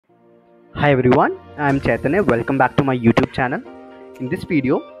Hi everyone, I am Chaitanya. Welcome back to my YouTube channel. In this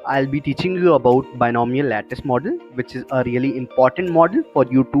video, I'll be teaching you about binomial lattice model, which is a really important model for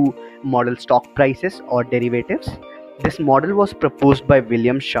you to model stock prices or derivatives. This model was proposed by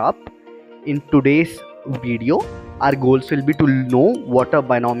William Sharp. In today's video, our goals will be to know what a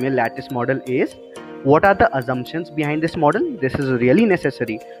binomial lattice model is, what are the assumptions behind this model. This is really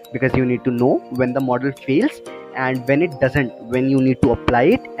necessary because you need to know when the model fails and when it doesn't, when you need to apply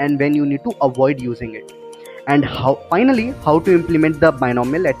it and when you need to avoid using it, and how to implement the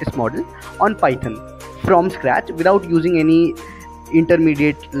binomial lattice model on Python from scratch without using any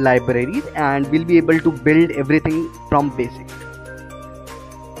intermediate libraries, and we'll be able to build everything from basic.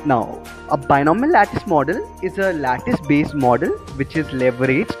 Now, a binomial lattice model is a lattice based model which is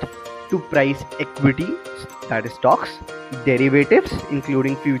leveraged to price equity, that is stocks, derivatives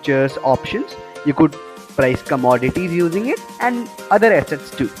including futures, options. You could price commodities using it and other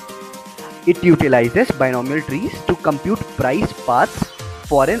assets too. It utilizes binomial trees to compute price paths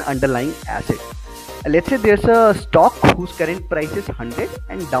for an underlying asset. Let's say there's a stock whose current price is 100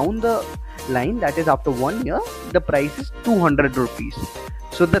 and down the line, that is after 1 year, the price is 200 rupees.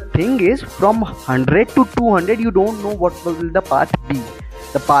 So the thing is, from 100 to 200 you don't know what will the path be.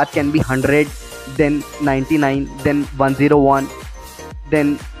 The path can be 100, then 99, then 101,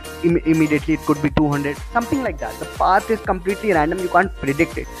 then immediately it could be 200, something like that. The path is completely random, you can't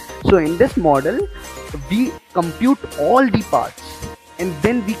predict it. So in this model we compute all the paths and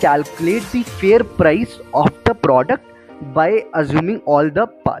then we calculate the fair price of the product by assuming all the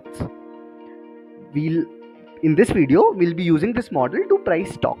paths. In this video we'll be using this model to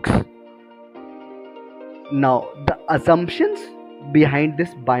price stocks. Now, the assumptions behind this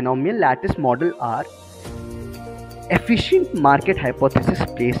binomial lattice model are: efficient market hypothesis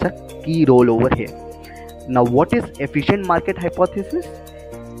plays a key role over here. Now, what is efficient market hypothesis?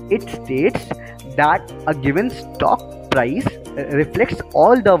 It states that a given stock price reflects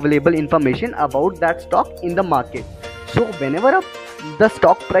all the available information about that stock in the market. So whenever the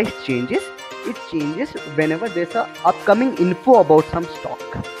stock price changes, it changes whenever there's a upcoming info about some stock.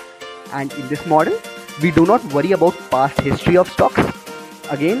 And in this model we do not worry about past history of stocks.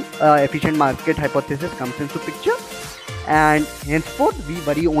 Again, efficient market hypothesis comes into picture, and henceforth we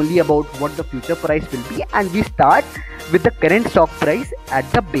worry only about what the future price will be, and we start with the current stock price at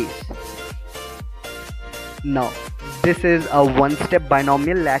the base. Now, this is a one-step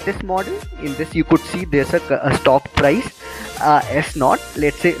binomial lattice model. In this you could see there's a stock price S0.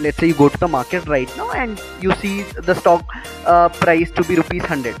 Let's say you go to the market right now and you see the stock price to be rupees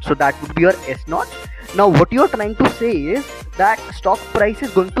 100, so that would be your S0. Now what you are trying to say is that stock price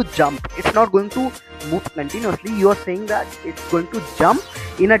is going to jump, it's not going to move continuously. You are saying that it's going to jump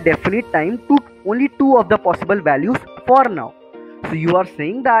in a definite time to only two of the possible values for now. So you are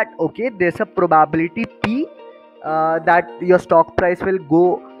saying that okay, there's a probability P that your stock price will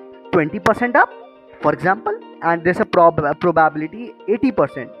go 20% up, for example, and there's a probability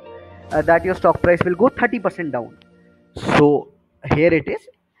 80% that your stock price will go 30% down. So here it is,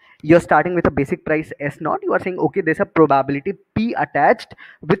 you're starting with a basic price S0. You are saying okay, there's a probability P attached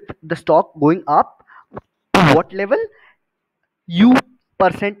with the stock going up to what level? U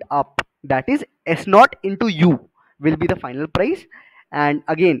percent up, that is S0 into U will be the final price. And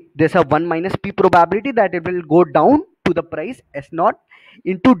again there's a 1 minus P probability that it will go down to the price S0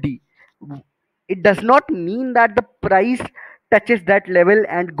 into D. It does not mean that the price touches that level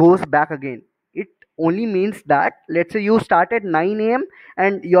and goes back again. It only means that, let's say you start at 9 a.m.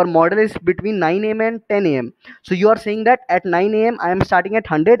 and your model is between 9 a.m. and 10 a.m. So you are saying that at 9 a.m. I am starting at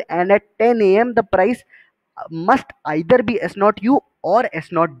 100 and at 10 a.m. the price must either be S0U or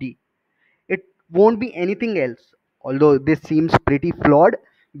S0D. It won't be anything else. Although this seems pretty flawed,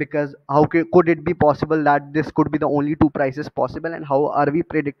 because how could it be possible that this could be the only two prices possible, and how are we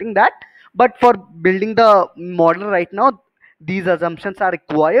predicting that? But for building the model right now, these assumptions are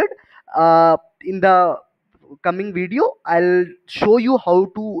required. In the coming video I'll show you how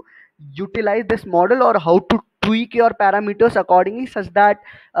to utilize this model, or how to tweak your parameters accordingly, such that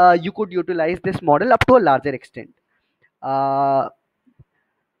you could utilize this model up to a larger extent. uh,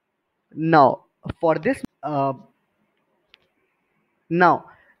 Now for this now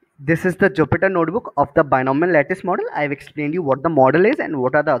this is the Jupyter notebook of the binomial lattice model. I've explained you what the model is and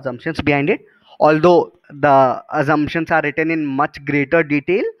what are the assumptions behind it, although the assumptions are written in much greater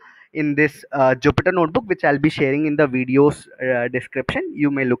detail in this Jupyter notebook, which I'll be sharing in the video's description. You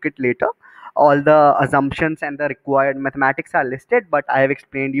may look it later. All the assumptions and the required mathematics are listed, but I have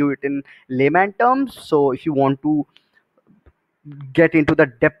explained you it in layman terms. So if you want to get into the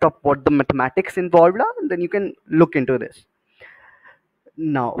depth of what the mathematics involved are, then you can look into this.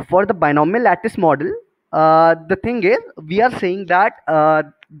 Now, for the binomial lattice model, the thing is, we are saying that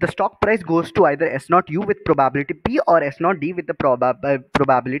the stock price goes to either S naught U with probability P or S naught D with the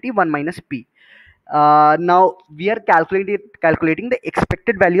probability 1 minus P. Now we are calculating the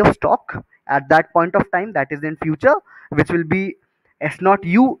expected value of stock at that point of time, that is in future, which will be S naught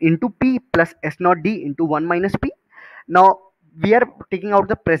U into P plus S naught D into 1 minus P. Now we are taking out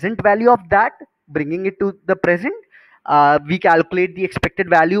the present value of that, bringing it to the present. We calculate the expected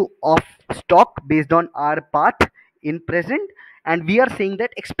value of stock based on our path in present, and we are saying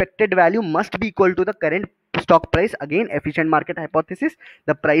that expected value must be equal to the current stock price. Again, efficient market hypothesis,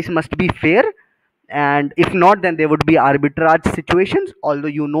 the price must be fair, and if not, then there would be arbitrage situations, although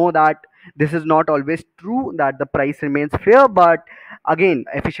you know that this is not always true that the price remains fair. But again,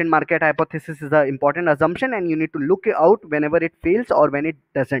 efficient market hypothesis is an important assumption, and you need to look out whenever it fails or when it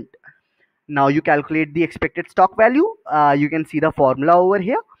doesn't. Now you calculate the expected stock value. You can see the formula over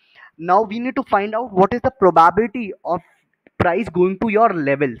here. Now we need to find out what is the probability of price going to your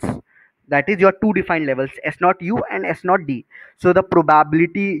levels, that is your two defined levels, S naught U and S naught D. So the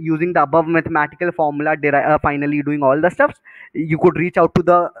probability using the above mathematical formula, finally doing all the steps, you could reach out to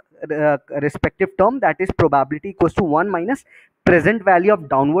the respective term, that is probability equals to 1 minus present value of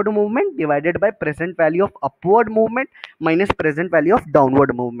downward movement divided by present value of upward movement minus present value of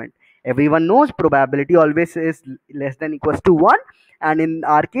downward movement. Everyone knows probability always is less than equals to 1, and in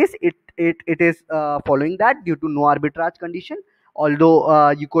our case it is following that due to no arbitrage condition. Although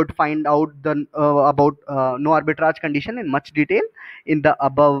you could find out the about no arbitrage condition in much detail in the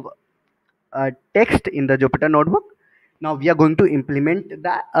above text in the Jupyter notebook. Now we are going to implement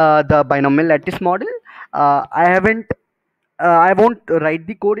that the binomial lattice model. I won't write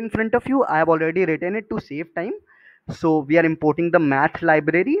the code in front of you. I have already written it to save time. So we are importing the math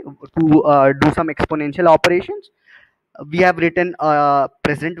library to do some exponential operations. We have written a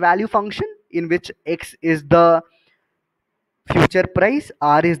present value function in which x is the future price,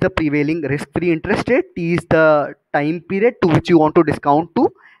 R is the prevailing risk free interest rate, T is the time period to which you want to discount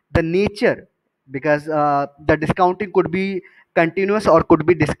to, the nature, because the discounting could be continuous or could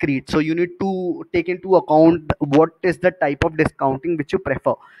be discrete, so you need to take into account what is the type of discounting which you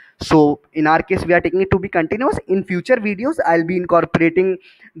prefer. So in our case we are taking it to be continuous. In future videos I'll be incorporating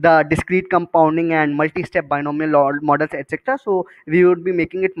the discrete compounding and multi-step binomial models, etc. So we would be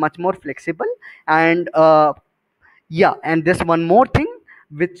making it much more flexible. And yeah, and this one more thing,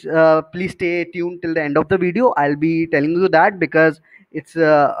 which please stay tuned till the end of the video. I'll be telling you that because it's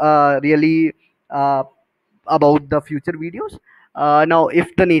really about the future videos. Now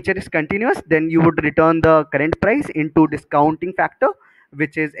if the nature is continuous, then you would return the current price into discounting factor,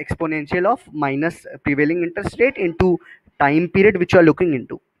 which is exponential of minus prevailing interest rate into time period which you are looking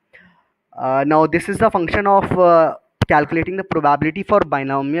into. Now this is the function of calculating the probability for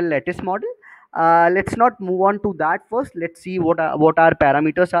binomial lattice model. Let's not move on to that first. Let's see what our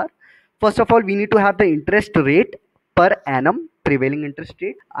parameters are. First of all, we need to have the interest rate per annum, prevailing interest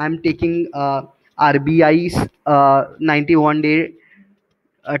rate. I'm taking RBI's 91-day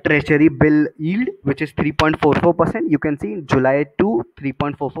treasury bill yield, which is 3.44%. You can see in July to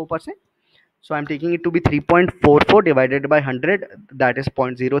 3.44%. So I'm taking it to be 3.44 divided by 100, that is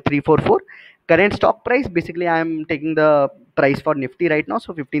 0.0344. Current stock price, basically I'm taking the price for Nifty right now,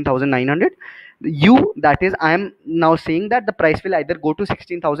 so 15,900. U, that is I am now saying that the price will either go to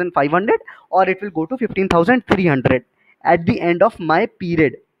 16,500 or it will go to 15,300 at the end of my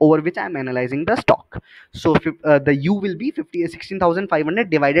period over which I am analyzing the stock. So the U will be 16,500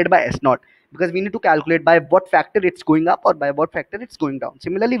 divided by S naught, because we need to calculate by what factor it's going up or by what factor it's going down.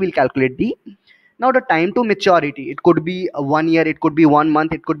 Similarly, we'll calculate D. Now the time to maturity, it could be 1 year, it could be 1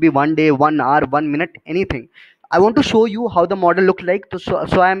 month, it could be 1 day, 1 hour, 1 minute, anything. I want to show you how the model looks like.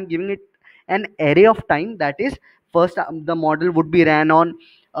 So I am giving it an array of time, that is first the model would be ran on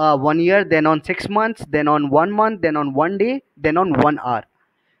 1 year, then on 6 months, then on 1 month, then on 1 day, then on 1 hour.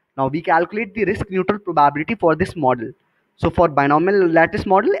 Now we calculate the risk neutral probability for this model. So for binomial lattice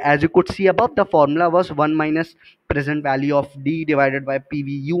model, as you could see above, the formula was 1 minus present value of D divided by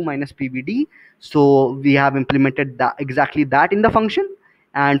PVU minus PVD. So we have implemented that, exactly that in the function.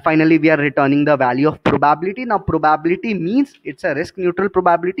 And finally, we are returning the value of probability. Now probability means it's a risk neutral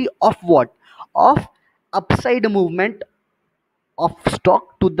probability of what? Of upside movement of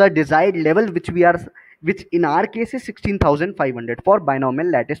stock to the desired level, which in our case is 16,500 for binomial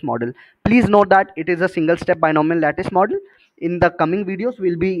lattice model. Please note that it is a single step binomial lattice model. In the coming videos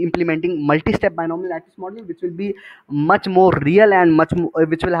we'll be implementing multi-step binomial lattice model, which will be much more real and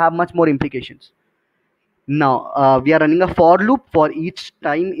which will have much more implications. Now we are running a for loop for each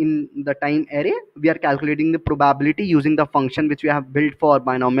time in the time array. We are calculating the probability using the function which we have built for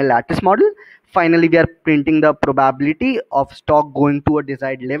binomial lattice model. Finally, we are printing the probability of stock going to a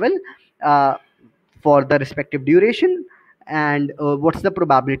desired level uh, for the respective duration, and what's the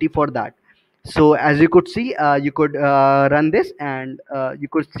probability for that. So as you could see, you could run this, and you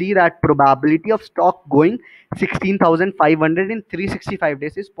could see that probability of stock going 16,500 in 365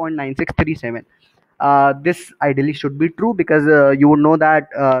 days is 0.9637. This ideally should be true, because you would know that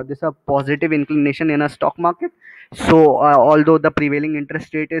there's a positive inclination in a stock market. So although the prevailing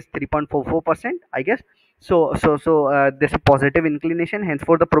interest rate is 3.44%, I guess, there's a positive inclination,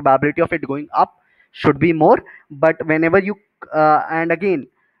 henceforth the probability of it going up should be more. But whenever you and again,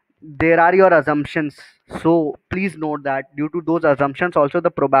 there are your assumptions, so please note that due to those assumptions also the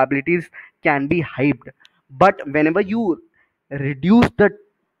probabilities can be hyped. But whenever you reduce the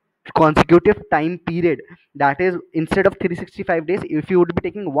consecutive time period, that is, instead of 365 days, if you would be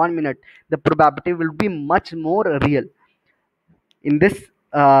taking 1 minute, the probability will be much more real. In this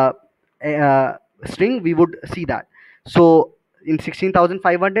string we would see that. So in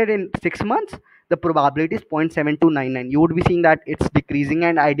 16,500 in 6 months, the probability is 0.7299. You would be seeing that it's decreasing,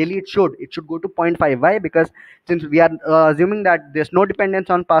 and ideally it should go to zero point 0.5. Why? Because since we are assuming that there's no dependence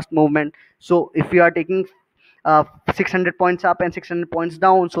on past movement, so if you are taking 600 points up and 600 points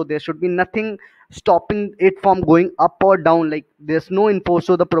down, so there should be nothing stopping it from going up or down. Like, there's no info,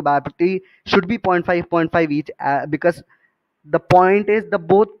 so the probability should be zero point 0.5 zero point 0.5 each, because the point is the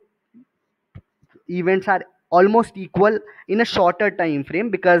both events are almost equal in a shorter time frame,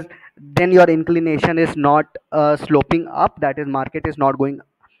 because then your inclination is not sloping up, that is, market is not going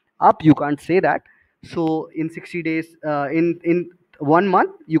up, you can't say that. So in 60 days, in 1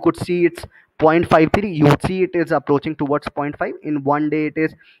 month, you could see it's 0.53, you would see it is approaching towards zero point 0.5. In 1 day it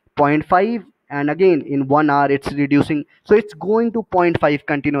is zero point 0.5, and again in 1 hour it's reducing, so it's going to zero point 0.5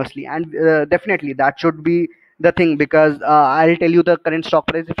 continuously. And definitely that should be the thing, because I'll tell you the current stock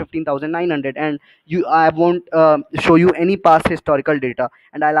price is 15,900, and I won't show you any past historical data,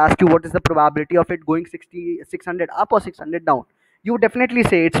 and I'll ask you what is the probability of it going 600 up or 600 down. You would definitely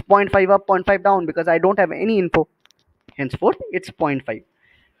say it's zero point 0.5 up, zero point 0.5 down, because I don't have any info. Henceforth it's zero point 0.5.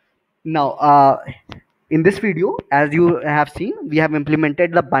 Now in this video, as you have seen, we have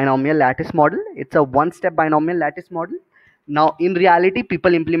implemented the binomial lattice model. It's a one-step binomial lattice model. Now in reality,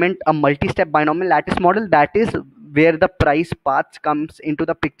 people implement a multi-step binomial lattice model, that is where the price paths comes into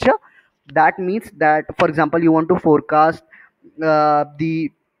the picture. That means that, for example, you want to forecast the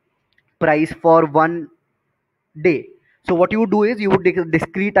price for 1 day. So what you would do is you would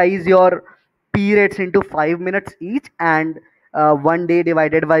discretize your periods into 5 minutes each, and 1 day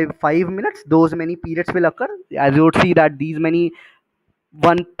divided by 5 minutes, those many periods will occur. As you would see that these many,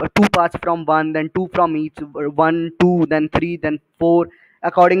 two parts from one, then two from each, one, two, then three, then four.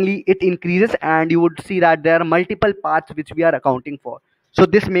 Accordingly, it increases, and you would see that there are multiple paths which we are accounting for. So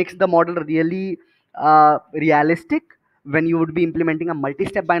this makes the model really realistic when you would be implementing a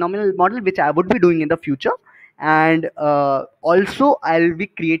multi-step binomial model, which I would be doing in the future. And also I'll be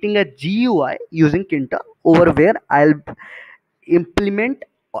creating a GUI using Kinta, over where I'll implement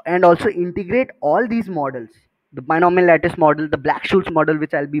and also integrate all these models, the binomial lattice model, the Black-Scholes model,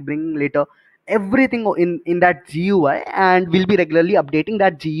 which I'll be bringing later, everything in that GUI, and we'll be regularly updating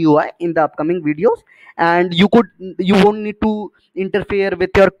that GUI in the upcoming videos. And you won't need to interfere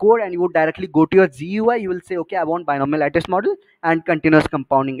with your code, and you would directly go to your GUI. You will say, okay, I want binomial lattice model and continuous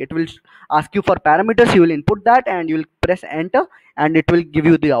compounding. It will ask you for parameters, you will input that, and you will press enter, and it will give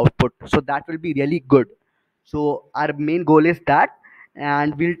you the output. So that will be really good. So our main goal is that,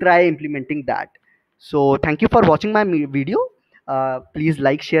 and we'll try implementing that. So thank you for watching my video. Please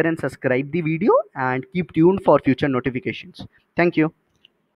like, share and subscribe the video, and keep tuned for future notifications. Thank you.